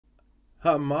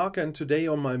Hi, I'm Mark, and today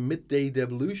on my midday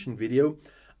devolution video,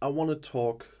 I want to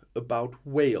talk about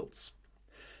whales.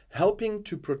 Helping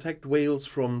to protect whales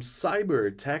from cyber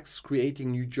attacks, creating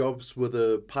new jobs with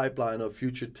a pipeline of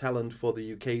future talent for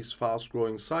the UK's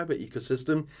fast-growing cyber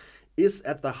ecosystem is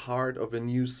at the heart of a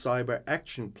new cyber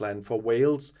action plan for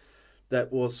Wales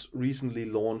that was recently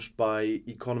launched by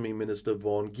Economy Minister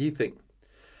Vaughan Githing.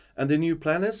 And the new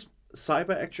plan is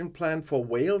Cyber Action Plan for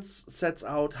Wales sets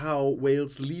out how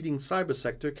Wales' leading cyber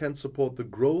sector can support the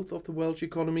growth of the Welsh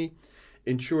economy,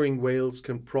 ensuring Wales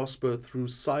can prosper through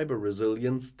cyber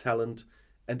resilience, talent,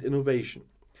 and innovation.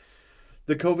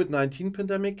 The COVID-19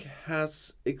 pandemic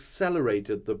has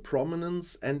accelerated the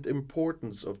prominence and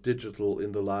importance of digital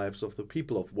in the lives of the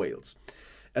people of Wales.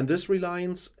 And this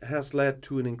reliance has led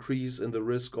to an increase in the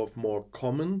risk of more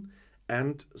common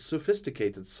and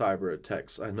sophisticated cyber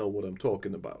attacks. I know what I'm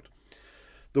talking about.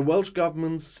 The Welsh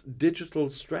Government's digital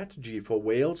strategy for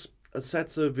Wales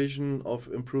sets a vision of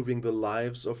improving the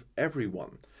lives of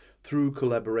everyone through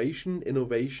collaboration,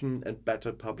 innovation, and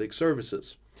better public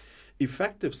services.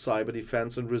 Effective cyber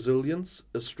defense and resilience,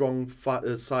 a strong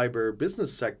cyber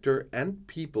business sector, and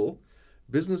people,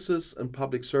 businesses, and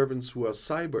public servants who are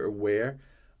cyber aware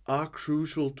are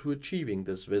crucial to achieving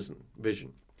this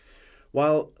vision.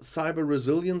 While cyber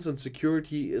resilience and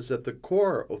security is at the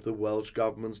core of the Welsh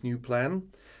Government's new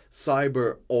plan,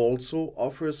 cyber also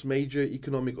offers major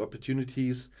economic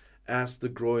opportunities as the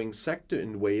growing sector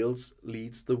in Wales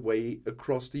leads the way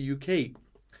across the UK.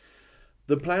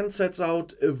 The plan sets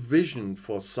out a vision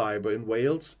for cyber in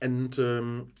Wales and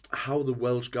how the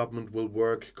Welsh Government will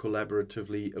work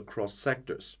collaboratively across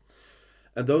sectors.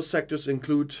 And those sectors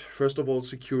include, first of all,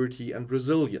 security and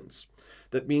resilience.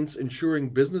 That means ensuring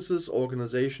businesses,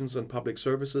 organizations, and public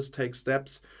services take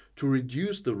steps to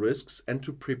reduce the risks and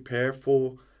to prepare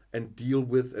for and deal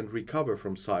with and recover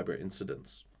from cyber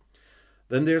incidents.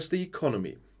 Then there's the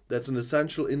economy. That's an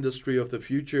essential industry of the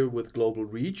future with global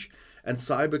reach, and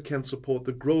cyber can support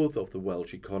the growth of the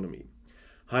Welsh economy.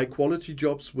 High-quality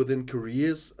jobs within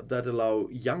careers that allow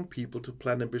young people to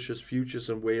plan ambitious futures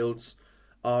in Wales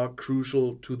are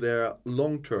crucial to their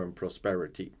long-term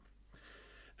prosperity.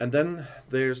 And then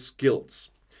there's skills.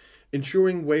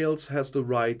 Ensuring Wales has the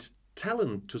right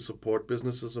talent to support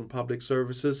businesses and public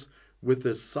services with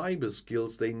the cyber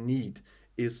skills they need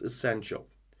is essential.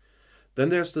 Then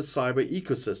there's the cyber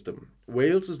ecosystem.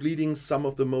 Wales is leading some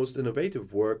of the most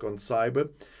innovative work on cyber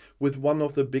with one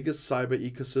of the biggest cyber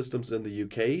ecosystems in the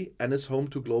UK and is home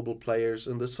to global players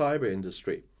in the cyber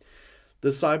industry. The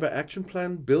Cyber Action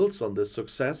Plan builds on this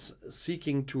success,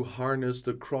 seeking to harness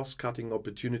the cross-cutting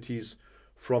opportunities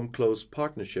from close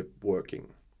partnership working.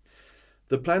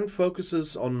 The plan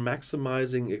focuses on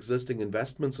maximizing existing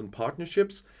investments and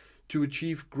partnerships to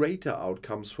achieve greater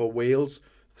outcomes for Wales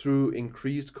through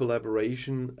increased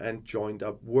collaboration and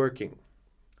joined-up working.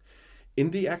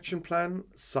 In the action plan,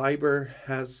 cyber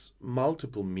has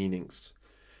multiple meanings.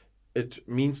 It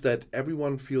means that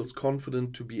everyone feels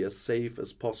confident to be as safe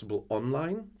as possible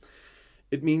online.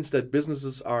 It means that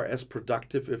businesses are as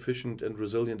productive, efficient, and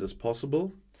resilient as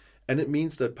possible. And it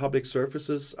means that public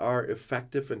services are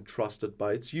effective and trusted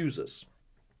by its users.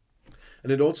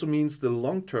 And it also means the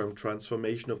long-term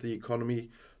transformation of the economy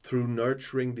through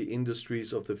nurturing the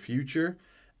industries of the future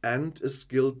and a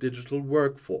skilled digital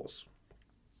workforce.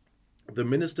 The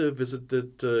minister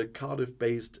visited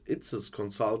Cardiff-based Vies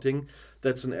Consulting,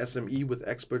 that's an SME with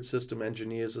expert system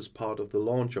engineers, as part of the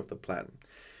launch of the plan.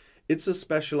 Vies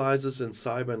specializes in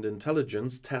cyber and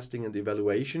intelligence, testing and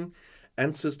evaluation,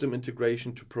 and system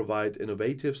integration to provide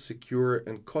innovative, secure,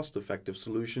 and cost-effective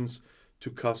solutions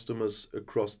to customers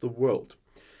across the world.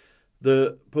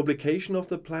 The publication of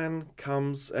the plan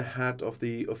comes ahead of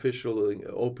the official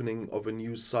opening of a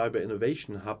new cyber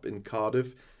innovation hub in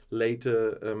Cardiff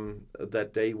later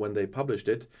that day when they published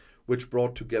it, which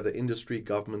brought together industry,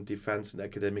 government, defense, and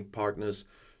academic partners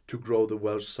to grow the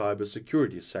Welsh cyber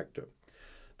security sector.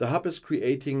 The hub is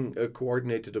creating a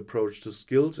coordinated approach to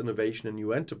skills, innovation, and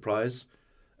new enterprise,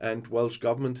 and Welsh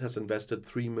Government has invested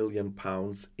 £3 million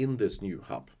in this new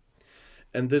hub.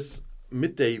 And this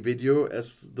midday video,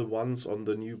 as the ones on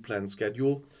the new plan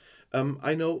schedule,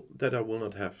 I know that I will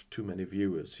not have too many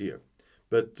viewers here,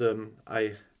 but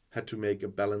I had to make a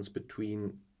balance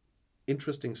between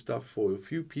interesting stuff for a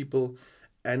few people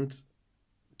and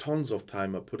tons of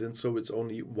time I put in, so it's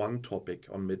only one topic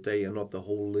on midday and not the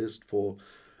whole list of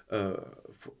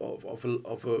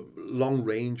a long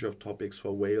range of topics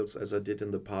for Wales as I did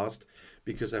in the past,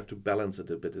 because I have to balance it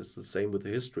a bit. It's the same with the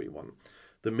history one.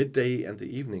 The midday and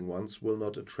the evening ones will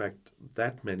not attract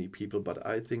that many people, but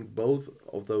I think both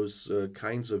of those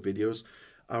kinds of videos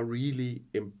are really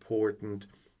important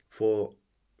for,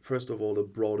 first of all, a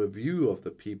broader view of the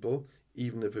people.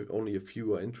 Even if only a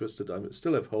few are interested, I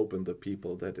still have hope in the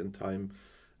people that in time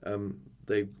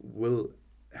they will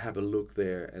have a look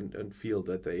there and feel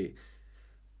that they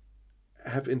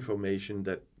have information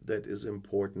that is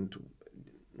important.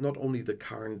 Not only the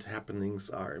current happenings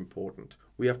are important.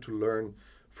 We have to learn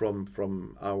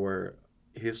from our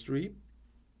history,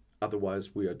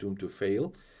 otherwise we are doomed to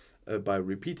fail by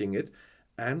repeating it.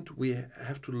 And we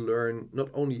have to learn not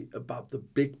only about the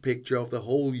big picture of the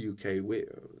whole UK.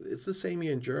 It's the same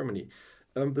here in Germany.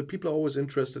 The people are always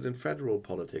interested in federal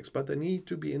politics, but they need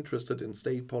to be interested in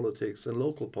state politics and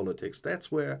local politics.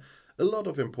 That's where a lot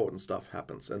of important stuff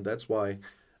happens, and that's why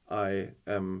I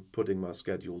am putting my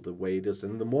schedule the way it is.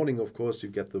 In the morning, of course, you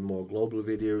get the more global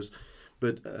videos,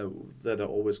 but that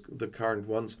are always the current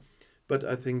ones. But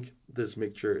I think this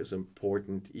mixture is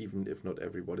important, even if not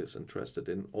everybody is interested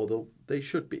in, although they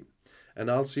should be. And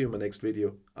I'll see you in my next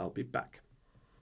video. I'll be back.